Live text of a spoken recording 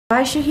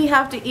Why should he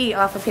have to eat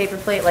off a paper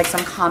plate like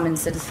some common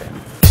citizen?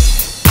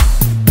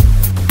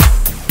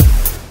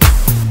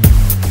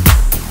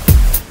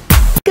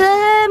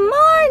 Good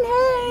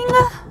morning!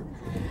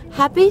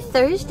 Happy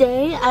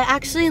Thursday. I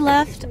actually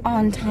left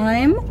on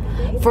time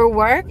for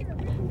work,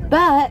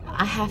 but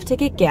I have to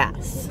get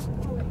gas.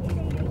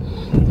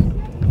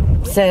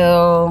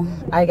 So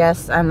I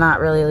guess I'm not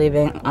really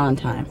leaving on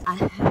time. I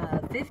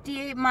have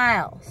 58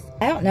 miles.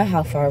 I don't know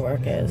how far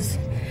work is.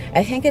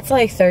 I think it's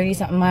like 30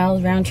 something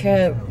miles round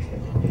trip,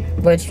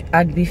 which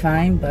I'd be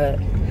fine, but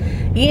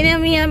you know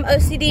me, I'm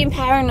OCD and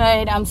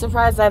paranoid. I'm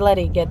surprised I let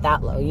it get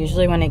that low.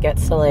 Usually when it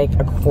gets to like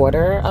a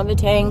quarter of a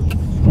tank,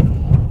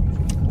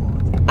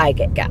 I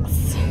get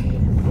gas.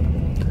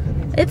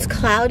 It's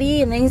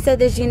cloudy and they said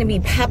there's gonna be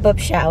pop-up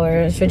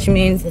showers, which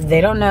means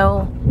they don't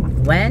know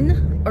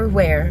when or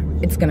where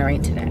it's gonna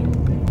rain today.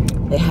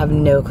 They have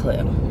no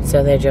clue.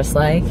 So they're just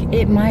like,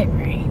 it might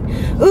rain.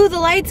 Ooh, the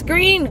light's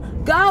green.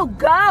 Go,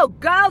 go,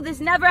 go. This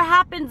never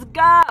happens,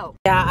 go.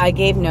 Yeah, I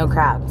gave no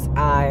craps.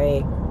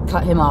 I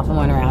cut him off and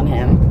went around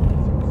him.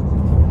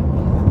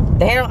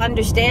 They don't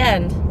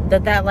understand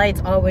that that light's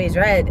always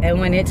red,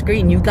 and when it's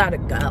green, you gotta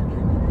go.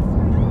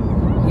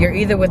 You're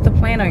either with the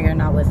plan or you're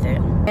not with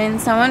it. And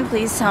someone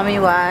please tell me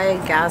why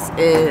gas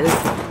is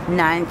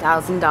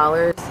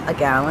 $9,000 a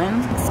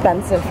gallon.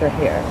 Expensive for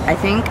here. I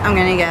think I'm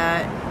gonna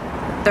get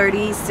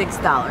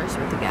 $36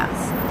 worth of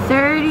gas.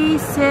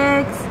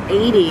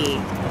 $36.80.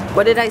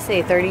 What did I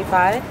say,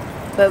 35?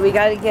 But we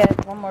gotta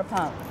get one more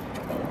pump.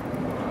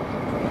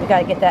 We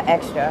gotta get that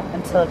extra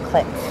until it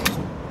clicks.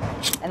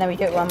 And then we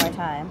do it one more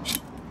time.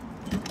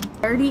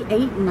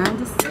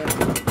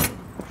 $38.96.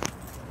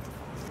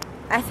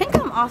 I think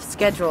I'm off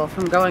schedule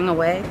from going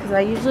away because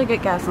I usually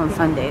get gas on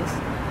Sundays.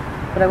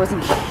 But I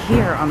wasn't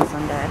here on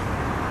Sunday.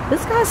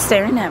 This guy's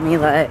staring at me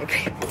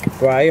like,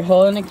 why are you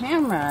holding the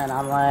camera? And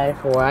I'm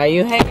like, why are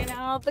you hanging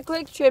out at the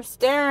Quick Trip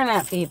staring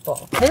at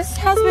people? This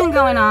has been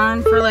going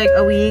on for like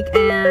a week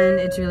and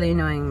it's really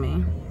annoying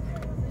me.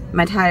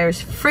 My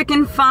tire's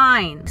freaking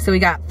fine. So we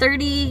got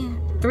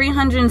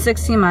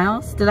 360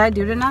 miles. Did I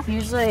do it enough?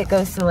 Usually it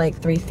goes to like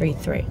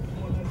 333.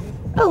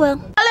 Oh well.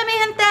 Hola mi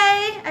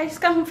gente! I just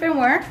got home from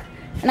work.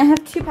 And I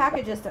have 2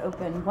 packages to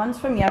open. One's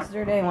from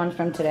yesterday and one's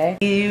from today.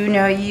 You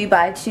know you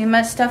buy too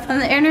much stuff on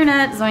the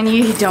internet when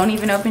you don't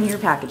even open your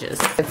packages.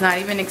 It's not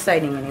even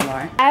exciting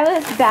anymore. I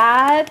was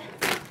bad,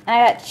 and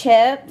I got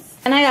chips,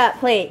 and I got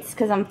plates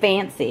because I'm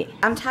fancy.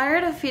 I'm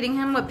tired of feeding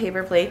him with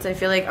paper plates. I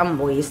feel like I'm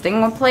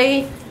wasting a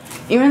plate,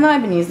 even though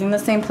I've been using the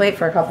same plate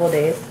for a couple of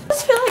days. I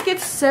just feel like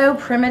it's so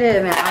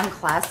primitive and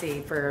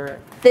unclassy for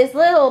this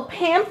little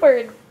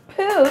pampered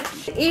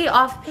pooch to eat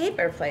off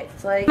paper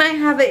plates. Like, he might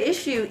have an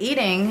issue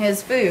eating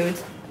his food,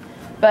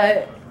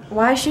 but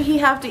why should he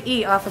have to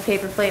eat off a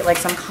paper plate like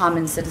some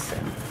common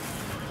citizen?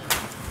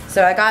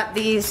 So I got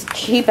these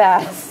cheap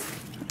ass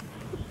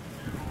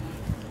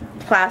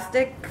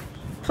plastic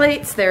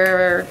plates.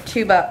 They're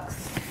 $2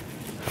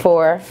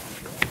 for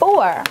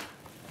 4.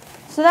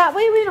 So that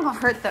way we don't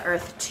hurt the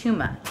earth too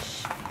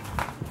much.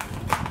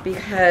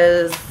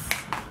 Because,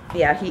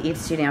 yeah, he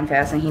eats too damn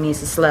fast and he needs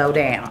to slow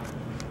down.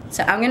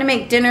 So I'm gonna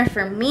make dinner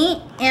for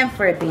me and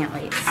for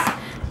Bentley's.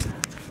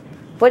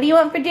 What do you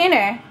want for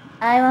dinner?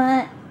 I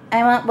want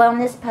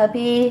wellness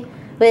puppy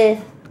with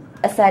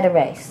a side of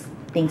rice.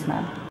 Thanks,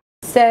 Mom.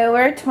 So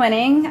we're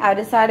twinning. I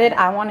decided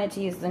I wanted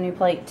to use the new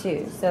plate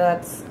too. So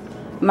that's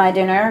my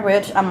dinner,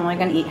 which I'm only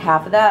gonna eat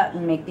half of that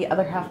and make the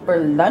other half for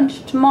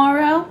lunch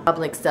tomorrow.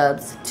 Public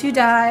subs to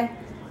die.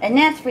 And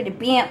that's for the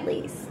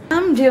Bentleys.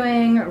 I'm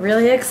doing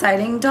really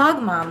exciting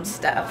dog mom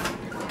stuff.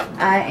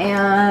 I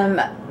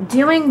am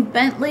doing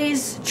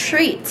Bentley's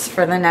treats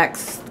for the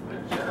next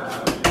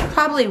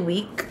probably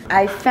week.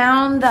 I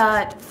found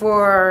that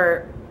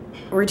we're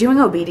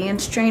doing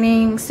obedience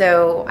training,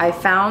 so I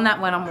found that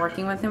when I'm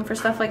working with him for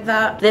stuff like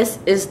that, this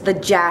is the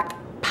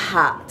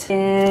jackpot.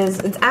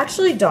 It's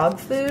actually dog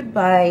food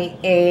by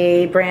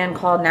a brand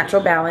called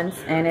Natural Balance,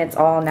 and it's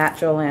all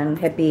natural and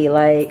hippie.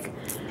 Like,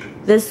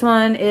 this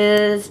one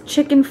is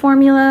chicken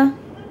formula.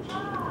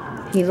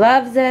 He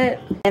loves it.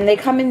 And they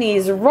come in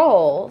these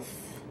rolls.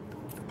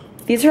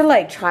 These are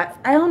like,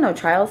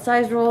 trial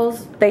size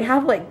rolls. They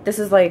have like, this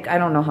is like, I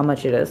don't know how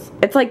much it is.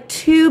 It's like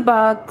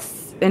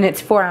 $2 and it's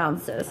 4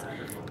 ounces.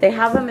 They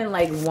have them in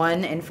like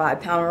 1 and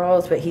 5 pound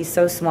rolls, but he's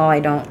so small I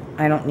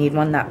don't need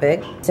one that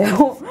big.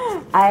 So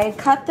I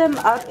cut them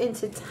up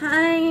into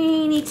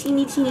tiny,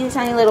 teeny,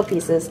 tiny little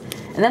pieces.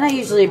 And then I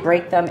usually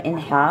break them in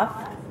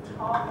half.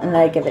 And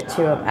then I give it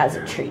to him as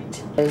a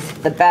treat. Is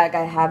the bag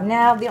I have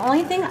now. The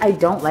only thing I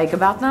don't like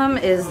about them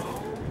is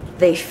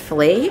they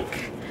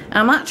flake. And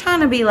I'm not trying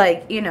to be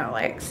like, you know,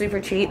 like super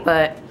cheap,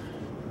 but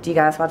do you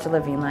guys watch A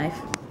Living Life?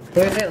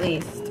 There's at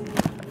least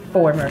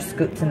 4 more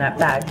scoops in that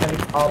bag, but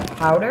it's all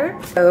powder.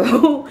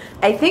 So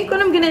I think what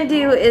I'm gonna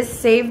do is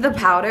save the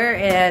powder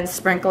and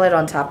sprinkle it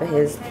on top of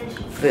his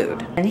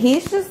food. And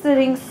he's just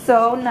sitting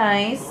so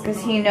nice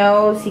because he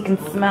knows, he can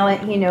smell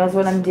it, he knows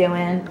what I'm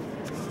doing.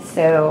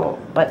 So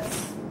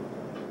let's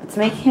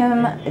make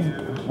him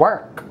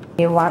work.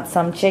 You want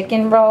some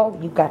chicken roll?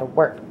 You gotta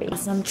work, baby.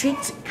 Some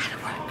treats? You gotta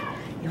work.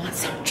 You want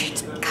some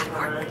treats? You gotta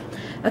work.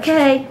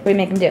 Okay, what do we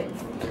make him do?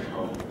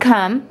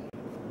 Come.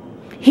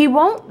 He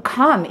won't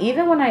come,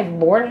 even when I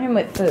lure him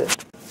with food.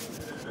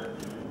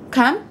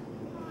 Come.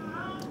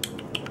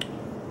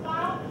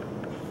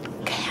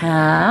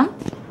 Come.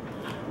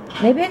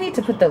 Maybe I need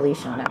to put the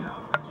leash on him.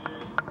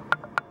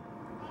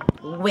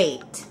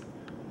 Wait.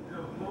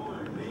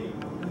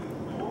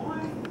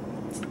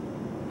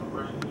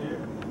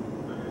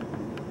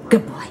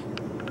 Good boy.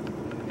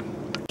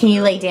 Can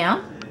you lay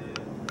down?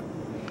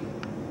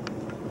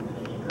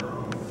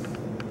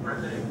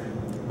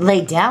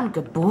 Lay down,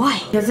 good boy.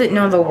 He doesn't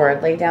know the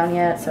word lay down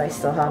yet, so I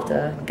still have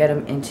to get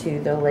him into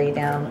the lay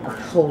down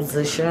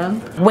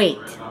position. Wait.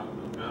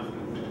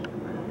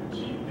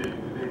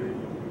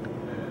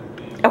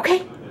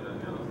 Okay.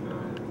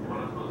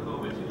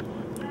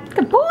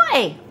 Good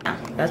boy.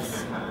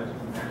 That's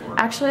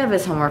actually, I have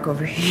his homework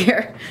over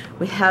here.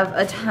 We have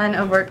a ton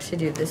of work to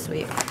do this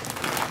week.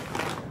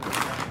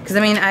 Because, I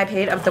mean, I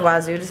paid up the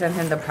wazoo to send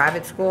him to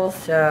private school,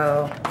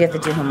 so we have to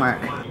do homework.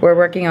 We're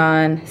working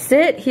on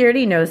sit. He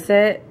already knows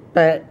sit,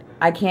 but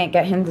I can't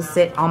get him to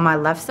sit on my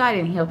left side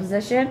in heel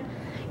position.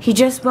 He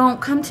just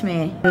won't come to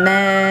me. And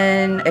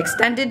then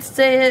extended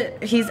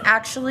sit. He's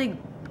actually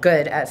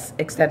good at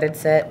extended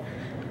sit.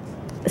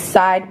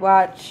 Side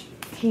watch.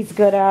 He's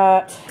good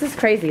at. This is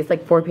crazy. It's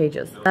like 4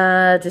 pages.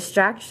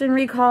 Distraction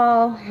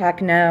recall.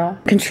 Heck no.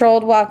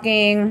 Controlled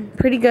walking.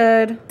 Pretty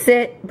good.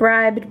 Sit.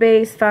 Bribed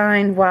base.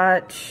 Fine.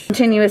 Watch.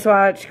 Continuous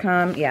watch.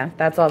 Come. Yeah,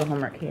 that's all the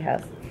homework he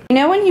has. You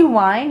know when you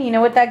whine, you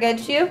know what that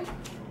gets you?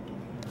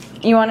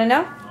 You want to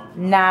know?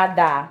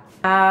 Nada.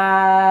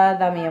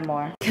 Nada, mi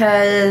amor.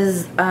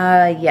 Because,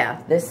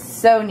 yeah, this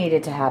so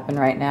needed to happen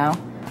right now.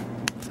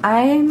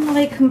 I'm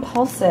like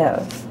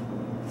compulsive.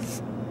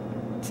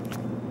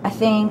 I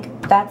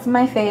think that's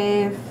my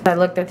fave. I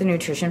looked at the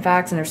nutrition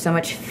facts and there's so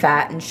much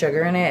fat and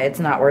sugar in it, it's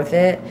not worth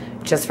it.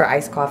 Just for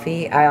iced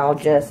coffee, I'll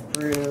just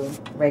brew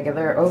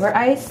regular over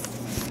ice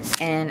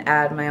and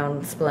add my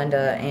own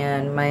Splenda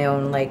and my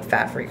own like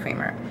fat-free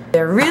creamer.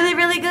 They're really,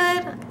 really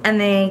good, and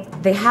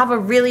they have a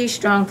really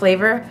strong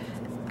flavor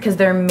because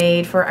they're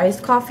made for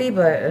iced coffee,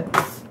 but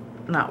it's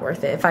not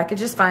worth it. If I could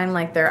just find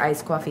like their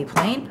iced coffee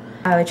plain,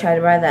 I would try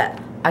to buy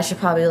that. I should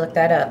probably look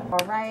that up.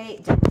 All right.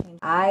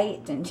 I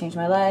didn't change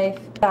my life.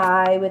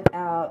 Die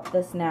without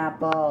the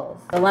Snapples.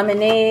 The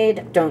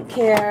lemonade, don't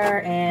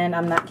care, and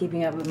I'm not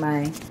keeping up with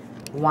my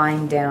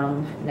wind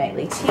down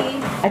nightly tea.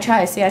 I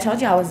try. See, I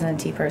told you I wasn't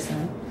a tea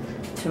person.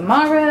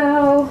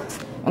 Tomorrow,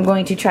 I'm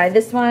going to try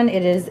this one.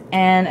 It is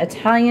an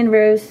Italian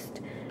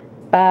roast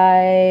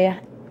by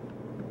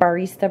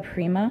Barista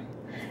Prima.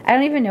 I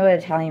don't even know what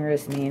Italian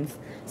roast means.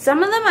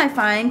 Some of them I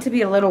find to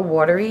be a little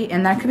watery,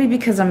 and that could be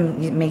because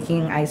I'm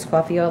making iced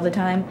coffee all the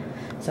time.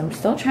 So I'm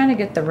still trying to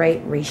get the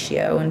right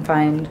ratio and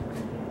find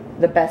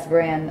the best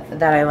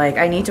brand that I like.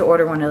 I need to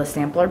order one of the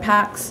sampler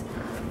packs.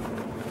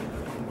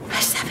 I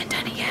just haven't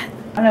done it yet.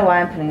 I don't know why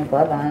I'm putting a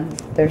glove on.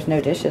 There's no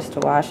dishes to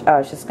wash. Oh, I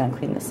was just gonna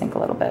clean the sink a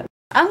little bit.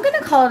 I'm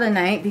gonna call it a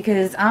night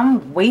because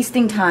I'm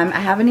wasting time. I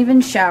haven't even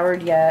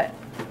showered yet.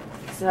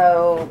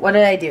 So what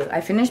did I do?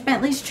 I finished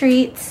Bentley's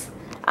treats.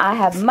 I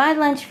have my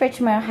lunch for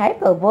tomorrow. Hi,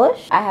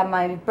 Bush. I have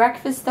my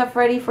breakfast stuff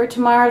ready for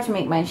tomorrow to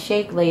make my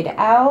shake laid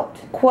out.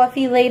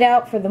 Coffee laid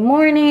out for the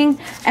morning.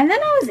 And then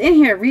I was in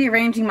here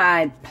rearranging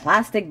my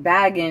plastic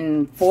bag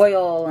and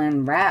foil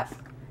and wrap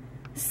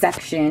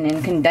section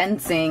and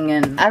condensing.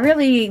 And I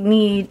really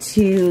need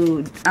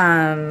to,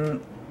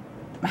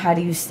 how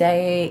do you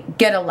say,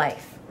 get a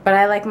life. But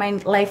I like my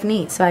life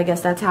neat, so I guess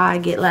that's how I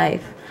get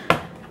life.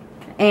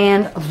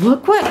 And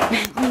look what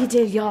Bentley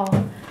did,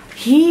 y'all.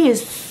 He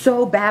is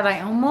so bad.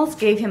 I almost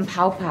gave him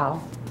Pow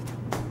Pow.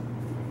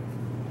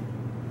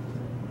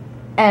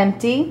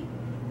 Empty.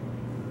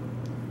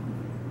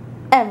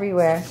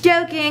 Everywhere.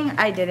 Joking.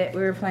 I did it.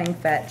 We were playing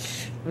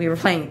fetch. We were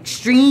playing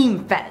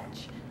extreme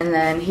fetch. And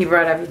then he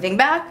brought everything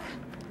back.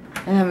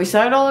 And then we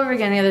started all over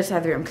again on the other side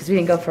of the room because we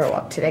didn't go for a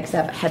walk today because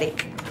I have a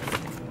headache.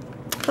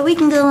 But we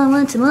can go on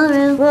one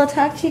tomorrow. We'll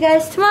talk to you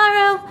guys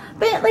tomorrow.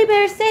 Bentley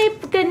Bear, say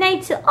good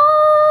night to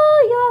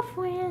all your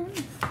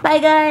friends. Bye,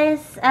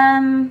 guys.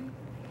 I'm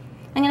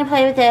gonna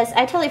play with this.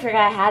 I totally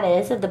forgot I had it.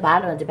 It's at the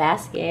bottom of the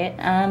basket.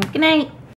 Good night.